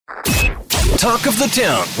Talk of the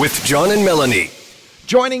Town with John and Melanie.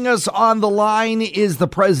 Joining us on the line is the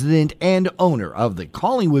president and owner of the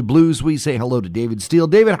Collingwood Blues. We say hello to David Steele.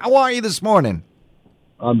 David, how are you this morning?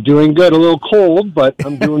 I'm doing good. A little cold, but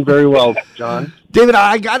I'm doing very well, John. David,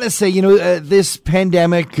 I got to say, this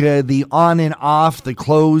pandemic, the on and off, the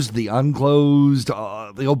closed, the unclosed,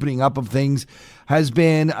 the opening up of things has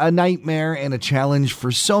been a nightmare and a challenge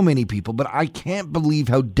for so many people. But I can't believe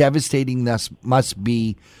how devastating this must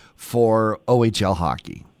be for OHL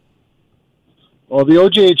hockey. Well, the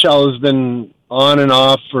OJHL has been on and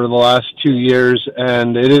off for the last 2 years,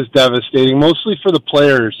 and it is devastating, mostly for the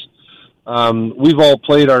players. We've all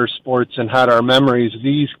played our sports and had our memories.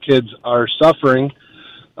 These kids are suffering,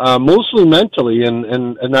 mostly mentally,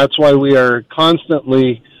 and that's why we are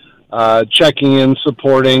constantly checking in,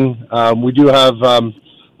 supporting. We do have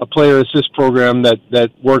a player assist program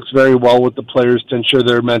that works very well with the players to ensure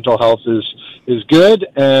their mental health is good,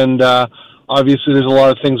 and obviously there's a lot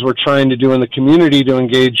of things we're trying to do in the community to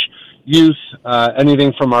engage youth,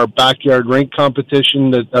 anything from our backyard rink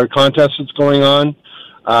competition, our contest that's going on,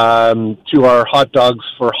 to our hot dogs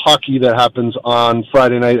for hockey that happens on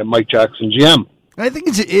Friday night at Mike Jackson GM. I think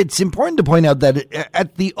it's important to point out that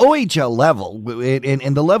at the OHL level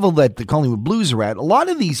and the level that the Collingwood Blues are at, a lot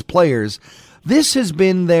of these players, this has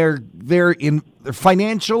been their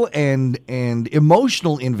financial and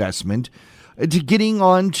emotional investment to getting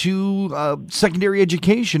on to secondary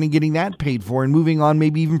education and getting that paid for and moving on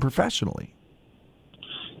maybe even professionally.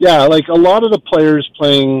 Yeah, like a lot of the players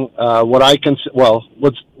playing what's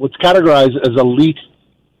categorized as elite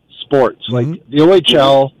sports. Mm-hmm. Like the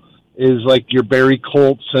OHL is like your Barrie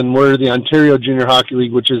Colts, and we're the Ontario Junior Hockey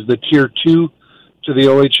League, which is the Tier 2 to the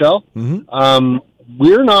OHL. Mm-hmm.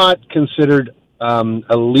 We're not considered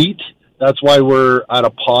elite. That's why we're at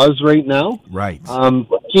a pause right now. Right.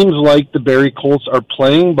 Teams like the Barrie Colts are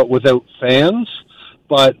playing, but without fans.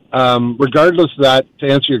 But regardless of that, to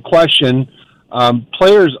answer your question,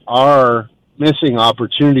 players are missing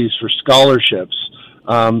opportunities for scholarships.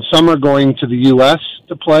 Some are going to the U.S.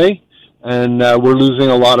 to play, and we're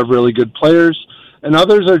losing a lot of really good players. And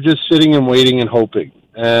others are just sitting and waiting and hoping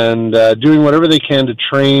and doing whatever they can to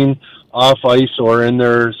train off ice or in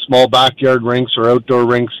their small backyard rinks or outdoor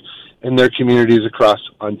rinks in their communities across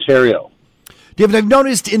Ontario. David, I've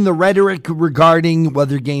noticed in the rhetoric regarding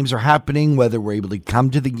whether games are happening, whether we're able to come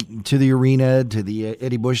to the arena, to the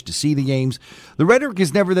Eddie Bush to see the games, the rhetoric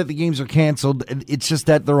is never that the games are canceled. It's just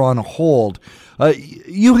that they're on hold.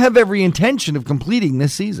 You have every intention of completing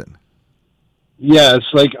this season. Yes,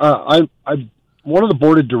 I'm one of the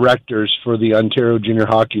board of directors for the Ontario Junior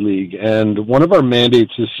Hockey League, and one of our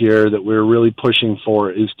mandates this year that we're really pushing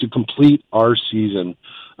for is to complete our season.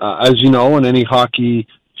 As you know, and any hockey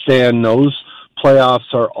fan knows,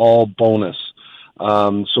 playoffs are all bonus.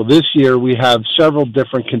 So this year we have several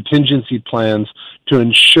different contingency plans to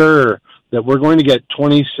ensure that we're going to get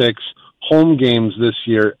 26 home games this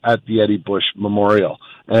year at the Eddie Bush Memorial.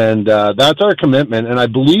 And that's our commitment, and I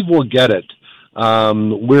believe we'll get it.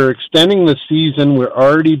 We're extending the season. We're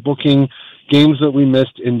already booking games that we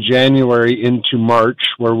missed in January into March,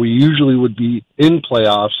 where we usually would be in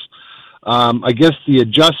playoffs. I guess the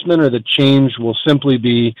adjustment or the change will simply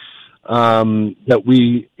be that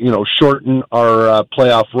we, shorten our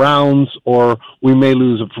playoff rounds, or we may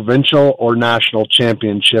lose a provincial or national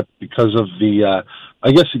championship because of the,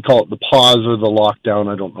 I guess you call it the pause or the lockdown.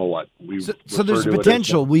 I don't know what we. So there's a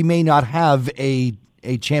potential we may not have a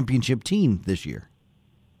championship team this year.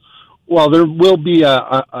 Well, there will be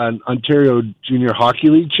an Ontario Junior Hockey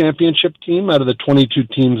League championship team out of the 22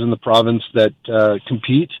 teams in the province that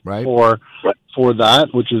compete for that,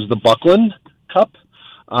 which is the Buckland Cup.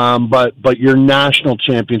 But your national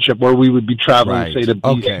championship, where we would be traveling, say, to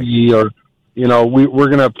BC, or we're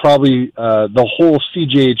going to probably the whole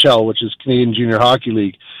CJHL, which is Canadian Junior Hockey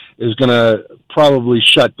League, is going to probably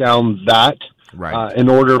shut down that. Right. In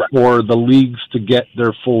order for the leagues to get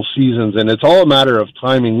their full seasons. And it's all a matter of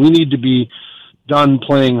timing. We need to be done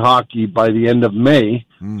playing hockey by the end of May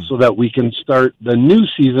so that we can start the new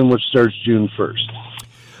season, which starts June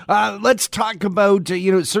 1st. Let's talk about,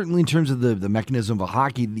 certainly in terms of the mechanism of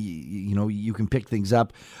hockey, you can pick things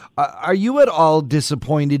up. Are you at all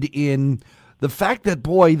disappointed in the fact that,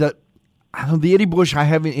 the Eddie Bush, I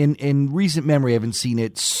haven't in recent memory, I haven't seen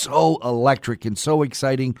it so electric and so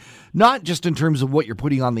exciting, not just in terms of what you're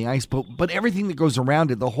putting on the ice, but everything that goes around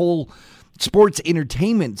it, the whole sports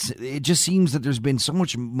entertainment. It just seems that there's been so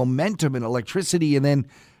much momentum and electricity, and then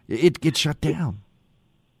it gets shut down.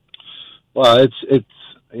 Well, it's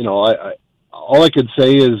all I could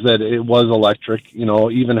say is that it was electric.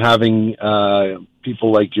 Even having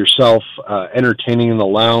people like yourself entertaining in the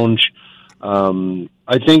lounge,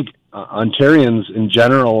 I think Ontarians in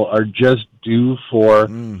general are just due for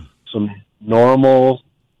some normal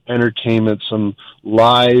entertainment, some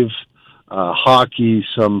live hockey,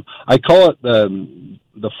 I call it the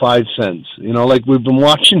 5 cents. Like we've been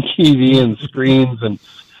watching TV and screens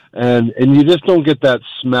and you just don't get that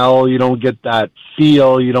smell, you don't get that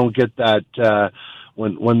feel, you don't get that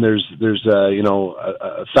when there's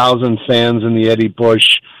 1,000 fans in the Eddie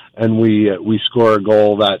Bush and we score a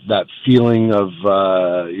goal, that feeling of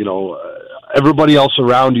everybody else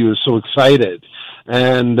around you is so excited.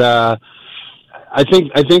 And I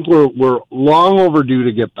think we're long overdue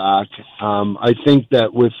to get back. I think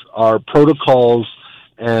that with our protocols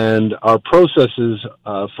and our processes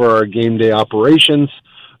for our game day operations,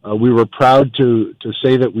 we were proud to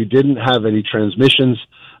say that we didn't have any transmissions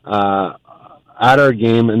at our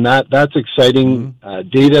game, and that's exciting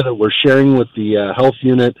data that we're sharing with the health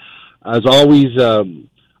unit. As always, I'm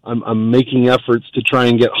making efforts to try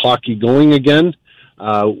and get hockey going again.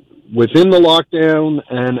 Within the lockdown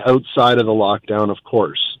and outside of the lockdown, of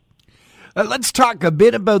course. Let's talk a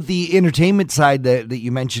bit about the entertainment side that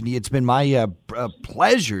you mentioned. It's been my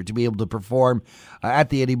pleasure to be able to perform at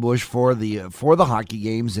the Eddie Bush for the hockey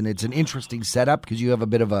games, and it's an interesting setup because you have a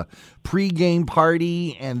bit of a pre-game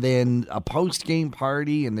party and then a post-game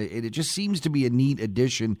party, and it just seems to be a neat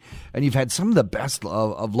addition. And you've had some of the best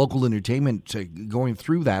of local entertainment going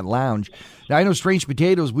through that lounge. Now, I know Strange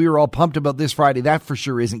Potatoes, we were all pumped about this Friday. That for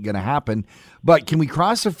sure isn't going to happen. But can we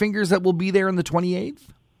cross our fingers that we'll be there on the 28th?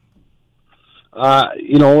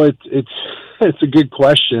 It's a good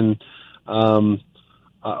question.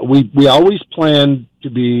 We always plan to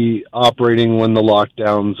be operating when the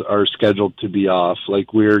lockdowns are scheduled to be off.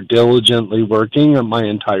 Like, we're diligently working, and my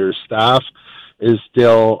entire staff is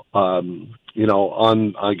still, on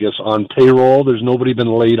payroll. There's nobody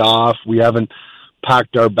been laid off. We haven't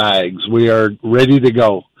packed our bags. We are ready to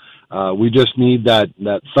go. We just need that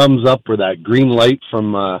thumbs up or that green light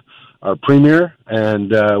from our premier, and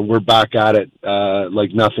we're back at it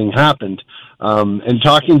like nothing happened. And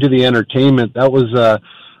talking to the entertainment, that was a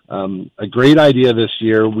great idea this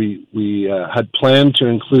year. We had planned to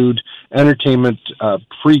include entertainment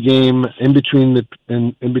pre-game in between the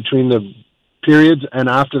periods and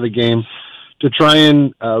after the game to try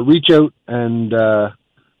and reach out and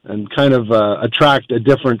kind of attract a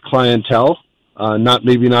different clientele. Not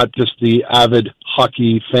just the avid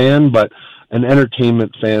hockey fan, but an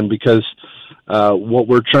entertainment fan, because what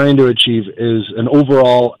we're trying to achieve is an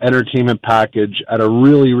overall entertainment package at a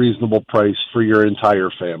really reasonable price for your entire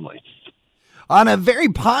family. On a very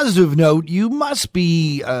positive note, you must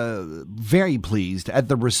be very pleased at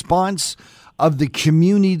the response of the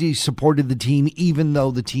community supported the team, even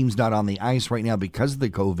though the team's not on the ice right now because of the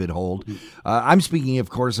COVID hold. I'm speaking, of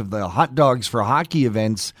course, of the Hot Dogs for Hockey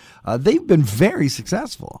events. They've been very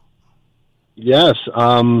successful. Yes,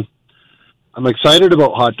 I'm excited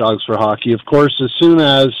about Hot Dogs for Hockey. Of course, as soon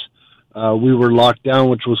as we were locked down,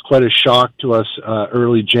 which was quite a shock to us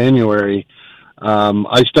early January,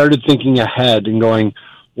 I started thinking ahead and going,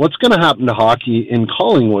 what's going to happen to hockey in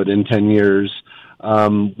Collingwood in 10 years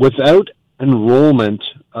without enrollment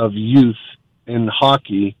of youth in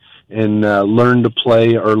hockey in learn to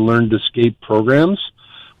play or learn to skate programs?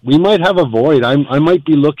 We might have a void. I might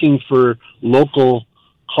be looking for local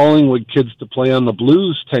Collingwood kids to play on the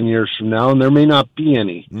Blues 10 years from now, and there may not be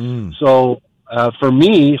any. So for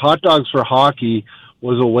me, Hot Dogs for Hockey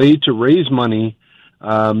was a way to raise money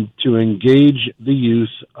to engage the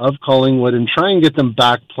youth of Collingwood and try and get them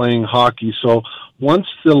back playing hockey. So once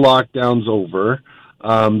the lockdown's over,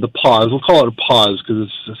 the pause, we'll call it a pause because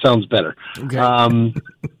it sounds better. Okay.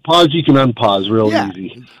 Pause, you can unpause real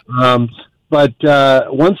easy. But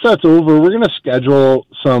once that's over, we're going to schedule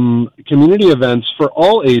some community events for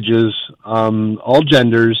all ages, all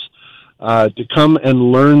genders, to come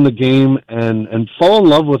and learn the game and fall in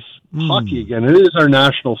love with hockey again. It is our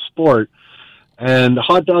national sport. And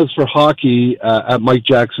Hot Dogs for Hockey at Mike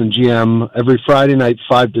Jackson GM every Friday night,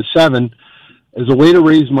 5 to 7, is a way to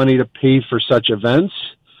raise money to pay for such events.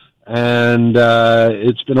 And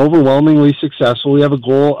it's been overwhelmingly successful. We have a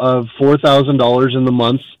goal of $4,000 in the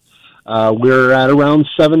month. We're at around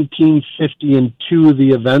 $1,750 in 2 of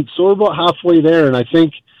the events, so we're about halfway there. And I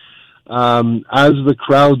think as the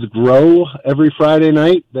crowds grow every Friday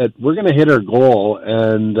night, that we're going to hit our goal.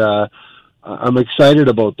 And I'm excited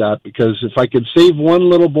about that, because if I could save one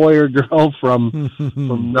little boy or girl from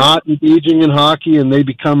not engaging in hockey and they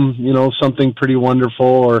become, something pretty wonderful,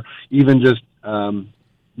 or even just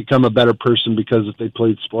become a better person because if they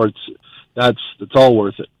played sports, that's all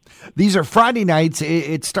worth it. These are Friday nights.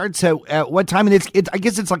 It starts at what time? And I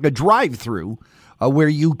guess it's like a drive-through where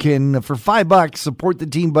you can, for $5, support the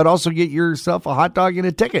team, but also get yourself a hot dog and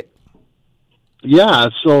a ticket. Yeah,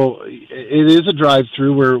 so it is a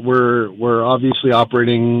drive-through. We're obviously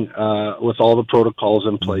operating with all the protocols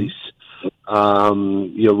in place.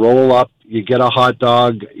 You roll up, you get a hot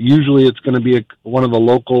dog. Usually it's going to be one of the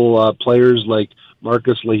local players like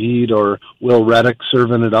Marcus Lahid or Will Reddick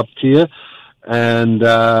serving it up to you. And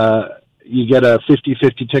you get a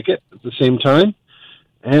 50-50 ticket at the same time.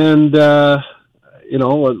 And,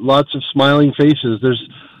 lots of smiling faces.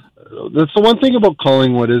 That's the one thing about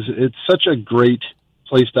Collingwood is it's such a great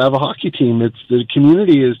place to have a hockey team. The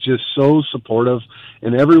community is just so supportive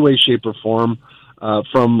in every way, shape, or form.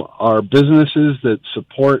 From our businesses that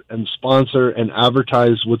support and sponsor and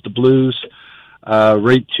advertise with the Blues,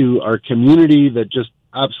 right to our community that just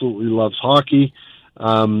absolutely loves hockey.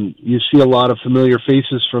 You see a lot of familiar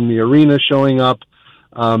faces from the arena showing up.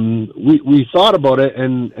 We thought about it,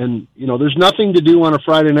 and there's nothing to do on a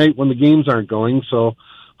Friday night when the games aren't going, so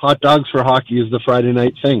hot dogs for hockey is the Friday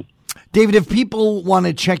night thing. David, if people want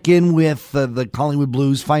to check in with the Collingwood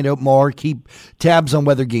Blues, find out more, keep tabs on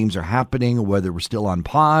whether games are happening or whether we're still on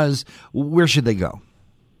pause, where should they go?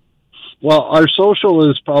 Well, our social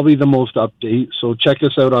is probably the most update, so check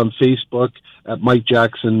us out on Facebook at Mike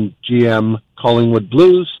Jackson GM Collingwood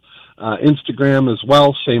Blues, Instagram as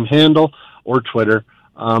well, same handle, or Twitter.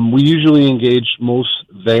 We usually engage most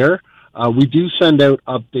there. We do send out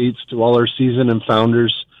updates to all our season and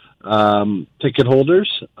founders ticket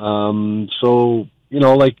holders.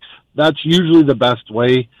 That's usually the best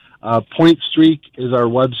way. Point Streak is our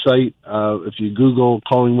website. If you Google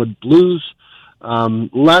Collingwood Blues,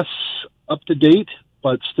 less up to date,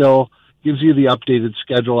 but still gives you the updated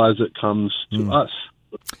schedule as it comes to us.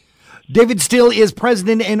 David Steele is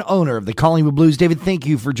president and owner of the Collingwood Blues. David, thank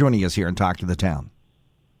you for joining us here and Talk to the Town.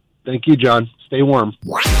 Thank you, John. Stay warm.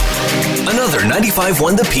 Another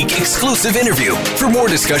 95.1 The Peak exclusive interview. For more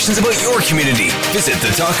discussions about your community, visit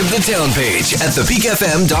the Talk of the Town page at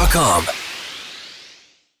thepeakfm.com.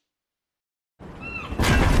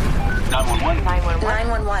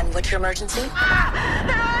 911, what's your emergency?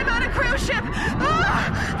 I'm on a cruise ship!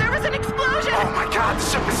 There was an explosion! Oh my God, the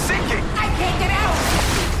ship is sinking! I can't get out!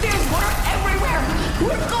 There's water everywhere!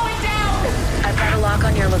 We're going down! I've got a lock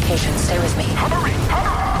on your location. Stay with me. Hurry!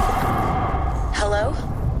 Hello?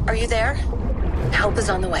 Are you there? Help is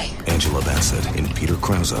on the way. Angela Bassett and Peter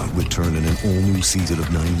Krause return in an all-new season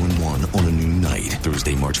of 911 on a new night.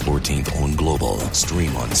 Thursday, March 14th on Global.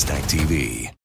 Stream on Stack TV.